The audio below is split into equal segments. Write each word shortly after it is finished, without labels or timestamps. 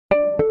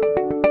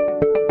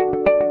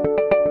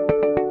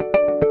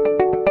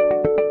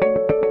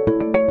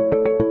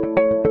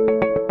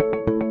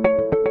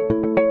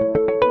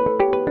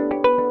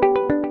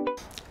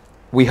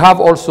we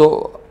have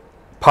also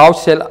pouch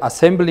cell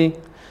assembly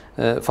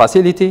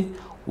facility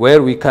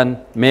where we can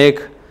make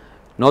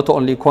not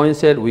only coin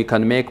cell, we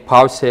can make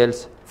pouch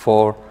cells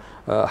for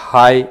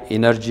high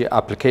energy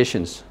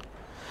applications.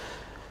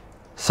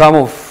 Some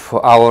of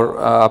our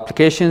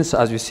applications,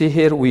 as you see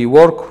here, we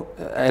work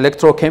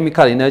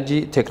electrochemical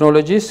energy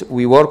technologies.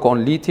 We work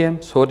on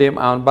lithium,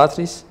 sodium-ion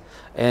batteries,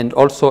 and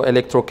also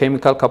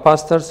electrochemical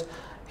capacitors.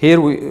 Here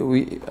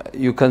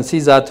you can see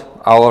that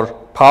our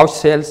pouch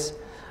cells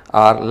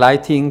are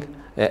lighting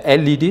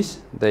LEDs.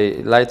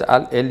 They light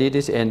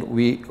LEDs, and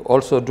we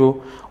also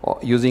do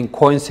using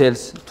coin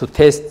cells to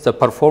test the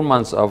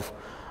performance of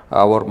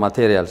our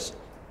materials.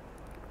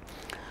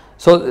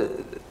 So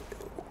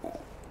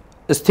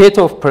state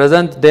of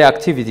present day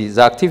activities.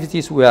 The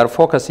activities we are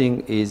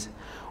focusing is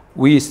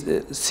we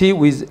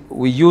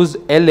use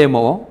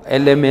LMO,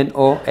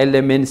 LMNO,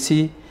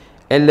 LMNC,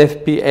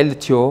 LFP,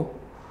 LTO,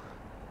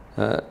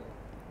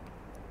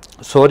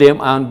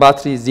 sodium-ion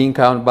battery,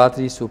 zinc-ion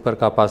battery,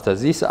 supercapacitors.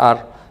 These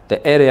are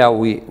the area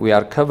we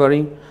are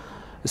covering,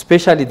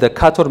 especially the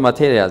cathode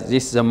materials.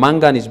 This is a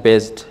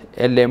manganese-based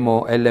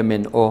LMO,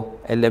 LMNO,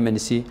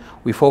 LMNC.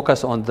 We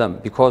focus on them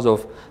because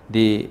of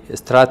the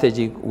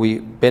strategy we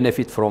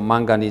benefit from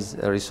manganese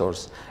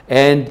resource,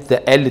 and the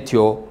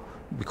LTO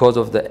because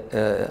of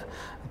the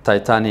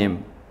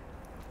titanium.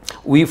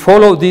 We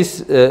follow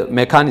these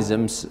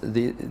mechanisms,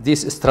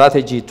 this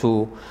strategy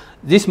to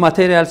these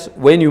materials.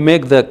 When you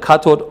make the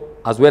cathode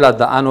as well as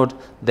the anode,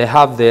 they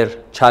have their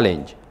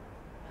challenge.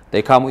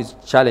 They come with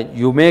challenge.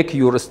 You make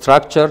your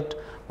structured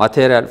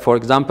material, for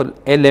example,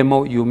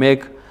 LMO, you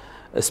make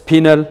a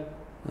spinel,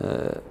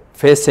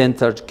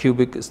 face-centered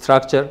cubic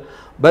structure,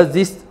 but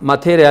this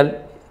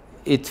material,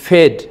 it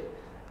fades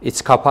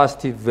its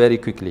capacity very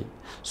quickly.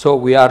 So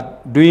we are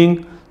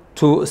doing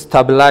to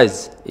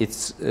stabilize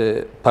its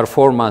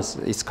performance,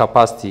 its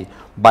capacity,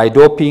 by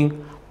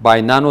doping,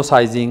 by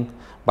nanosizing,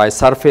 by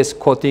surface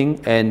coating,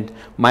 and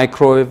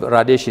microwave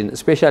radiation.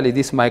 Especially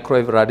this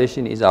microwave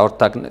radiation is our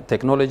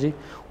technology,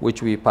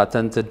 which we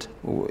patented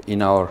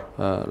in our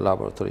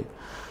laboratory.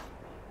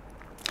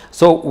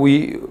 So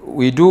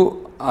we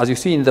do, as you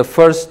see in the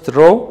first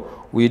row,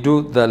 we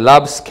do the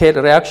lab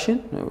scale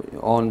reaction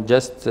on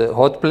just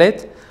hot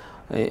plate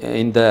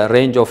in the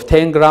range of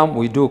 10 gram.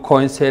 We do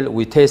coin cell.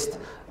 We test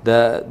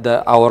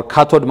our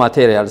cathode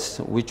materials,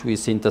 which we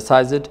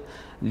synthesized,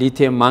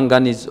 lithium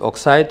manganese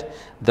oxide,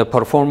 the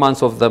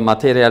performance of the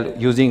material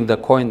using the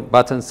coin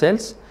button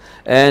cells.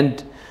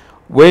 And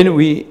when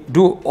we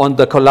do on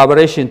the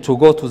collaboration to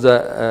go to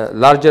the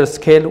larger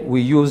scale,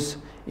 we use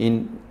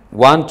in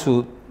 1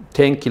 to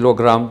 10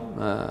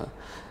 kilogram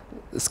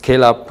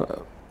scale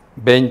up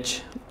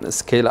bench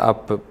scale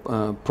up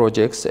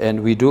projects,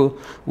 and we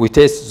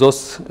test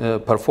those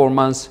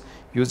performance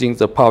using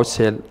the pouch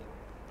cell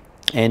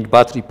and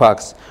battery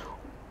packs.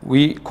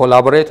 We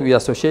collaborate, we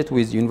associate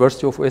with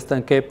University of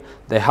Western Cape.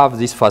 They have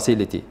this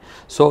facility.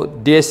 So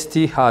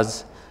DST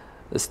has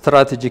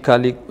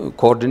strategically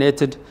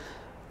coordinated.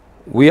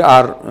 We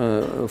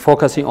are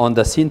focusing on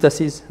the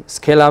synthesis,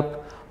 scale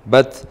up,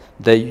 but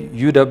the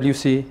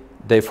UWC,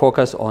 they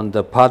focus on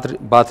the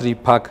battery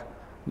pack,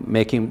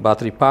 making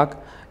battery pack,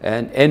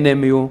 and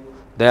NMU,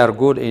 they are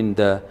good in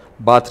the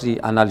battery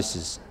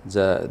analysis,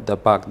 the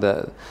pack.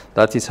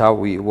 That is how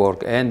we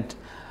work. And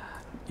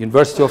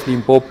University of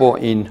Limpopo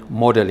in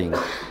modeling.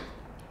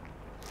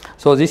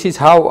 So this is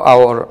how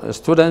our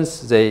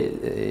students,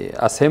 they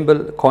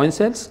assemble coin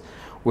cells.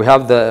 We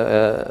have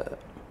the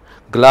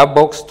glove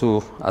box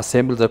to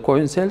assemble the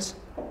coin cells.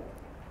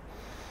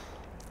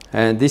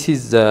 And this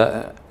is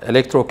the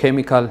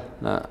electrochemical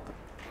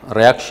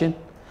reaction,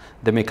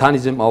 the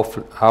mechanism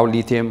of how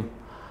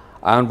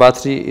lithium-ion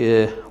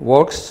battery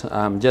works.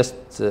 I'm just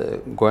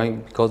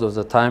going because of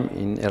the time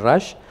in a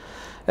rush.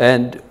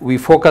 And we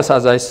focus,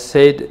 as I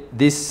said,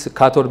 this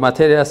cathode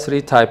materials,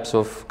 3 types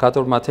of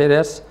cathode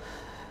materials,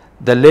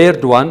 the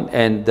layered one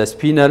and the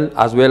spinel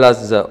as well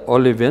as the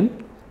olivine.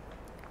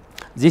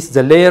 This,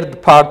 the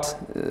layered part,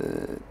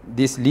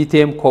 this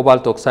lithium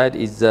cobalt oxide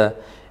is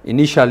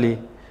initially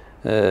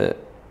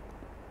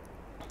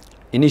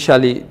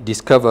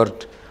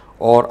discovered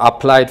or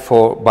applied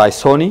for by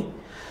Sony.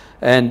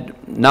 And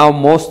now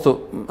most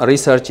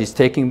research is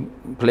taking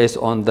place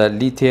on the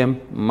lithium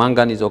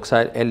manganese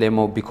oxide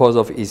LMO because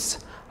of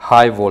its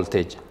high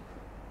voltage.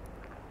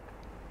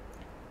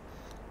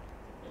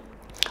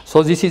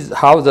 So this is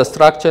how the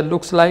structure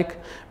looks like.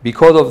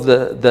 Because of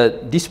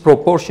the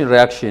disproportion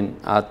reaction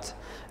at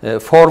 4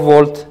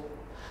 volt,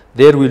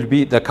 there will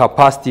be the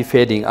capacity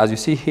fading. As you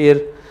see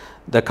here,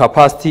 the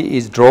capacity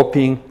is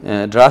dropping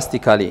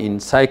drastically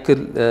in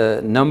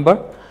cycle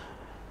number.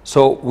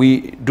 So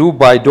we do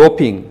by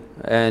doping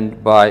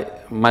and by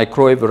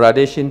microwave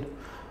radiation,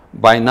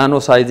 by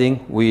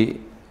nanosizing, we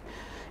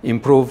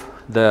improve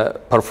the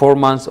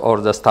performance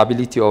or the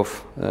stability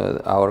of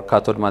our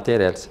cathode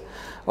materials.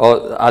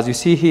 As you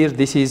see here,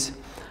 this is,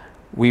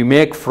 we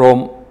make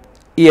from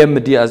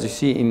EMD, as you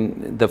see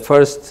in the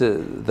first,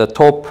 the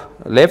top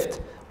left,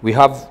 we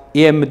have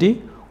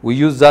EMD. We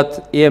use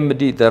that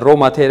EMD, the raw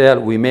material,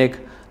 we make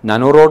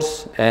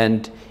nanorods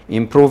and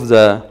improve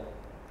the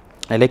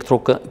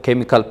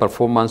electrochemical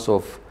performance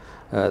of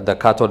the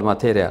cathode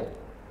material.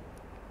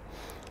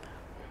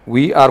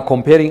 We are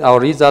comparing our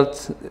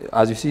results.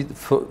 As you see,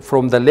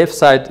 from the left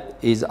side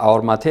is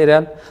our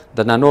material.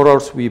 The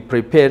nanorods we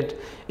prepared,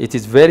 it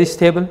is very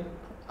stable,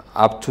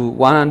 up to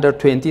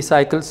 120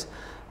 cycles.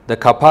 The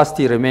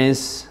capacity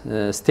remains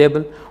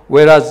stable,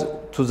 whereas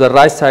to the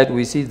right side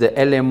we see the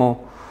LMO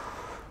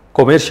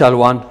commercial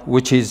one,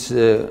 which is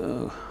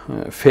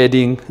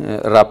fading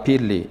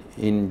rapidly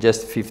in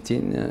just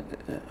 15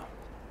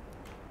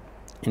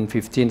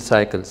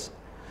 cycles.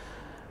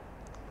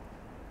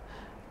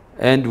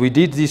 And we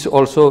did this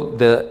also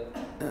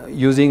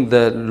using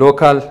the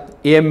local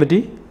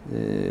EMD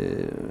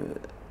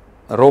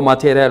raw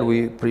material.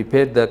 We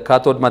prepared the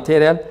cathode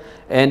material,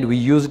 and we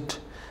used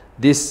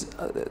this.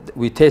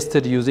 We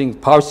tested using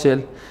pouch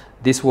cell.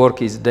 This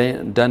work is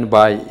done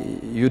by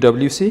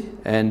UWC,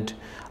 and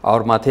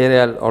our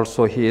material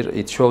also here,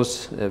 it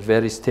shows a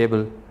very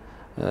stable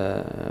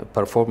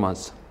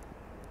performance.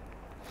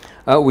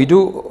 We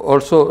do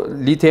also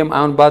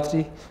lithium-ion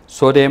battery,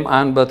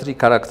 sodium-ion battery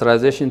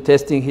characterization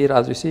testing here.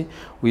 As you see,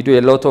 we do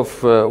a lot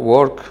of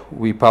work.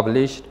 We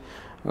published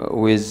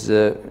with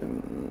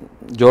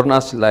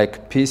journals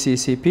like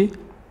PCCP,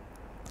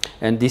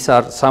 and these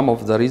are some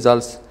of the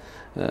results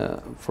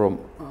from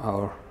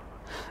our.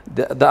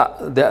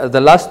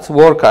 The last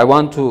work I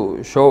want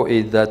to show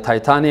is the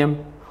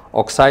titanium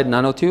oxide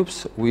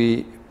nanotubes.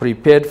 We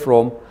prepared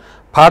from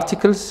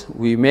particles.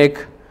 We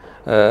make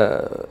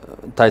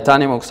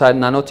titanium oxide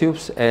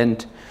nanotubes,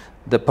 and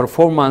the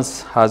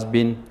performance has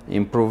been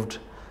improved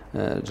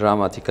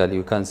dramatically.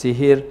 You can see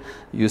here,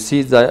 you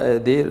see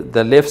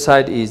the left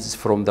side is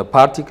from the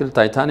particle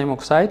titanium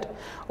oxide,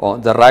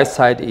 on the right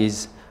side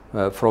is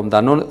from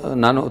the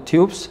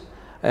nanotubes,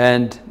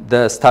 and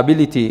the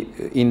stability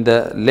in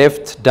the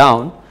left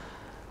down,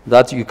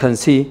 that you can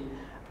see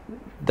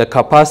the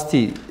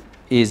capacity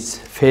is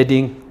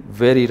fading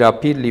very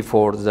rapidly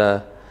for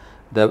the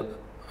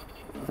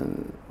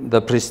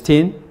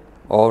pristine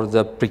or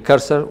the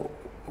precursor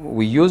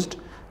we used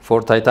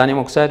for titanium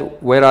oxide,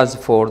 whereas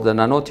for the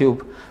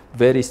nanotube,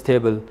 very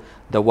stable.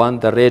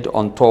 The red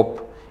on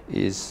top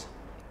is.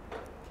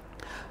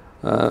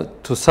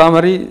 To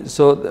summary,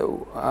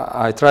 so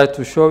I try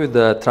to show you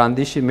the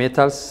transition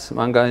metals,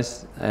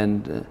 manganese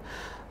and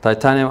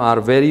titanium,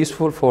 are very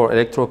useful for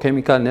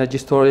electrochemical energy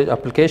storage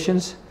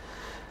applications.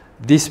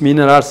 These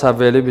minerals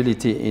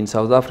availability in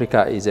South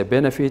Africa is a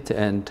benefit,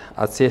 and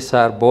at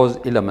CSIR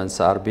both elements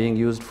are being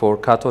used for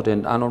cathode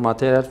and anode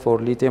material for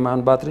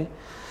lithium-ion battery.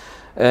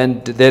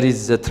 And there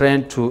is a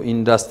trend to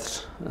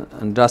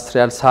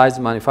industrial size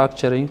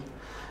manufacturing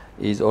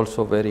is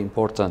also very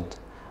important.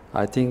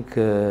 I think,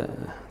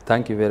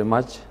 thank you very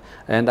much.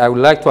 And I would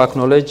like to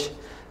acknowledge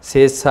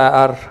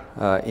CSIR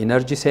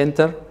Energy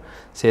Centre,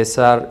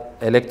 CSIR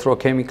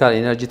Electrochemical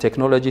Energy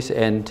Technologies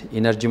and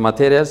Energy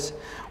Materials.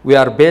 We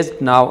are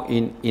based now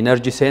in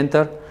Energy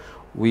Centre.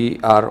 We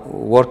are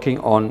working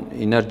on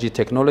energy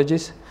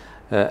technologies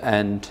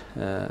and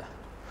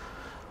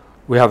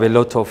we have a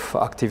lot of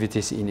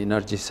activities in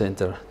Energy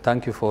Centre.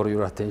 Thank you for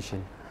your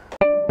attention.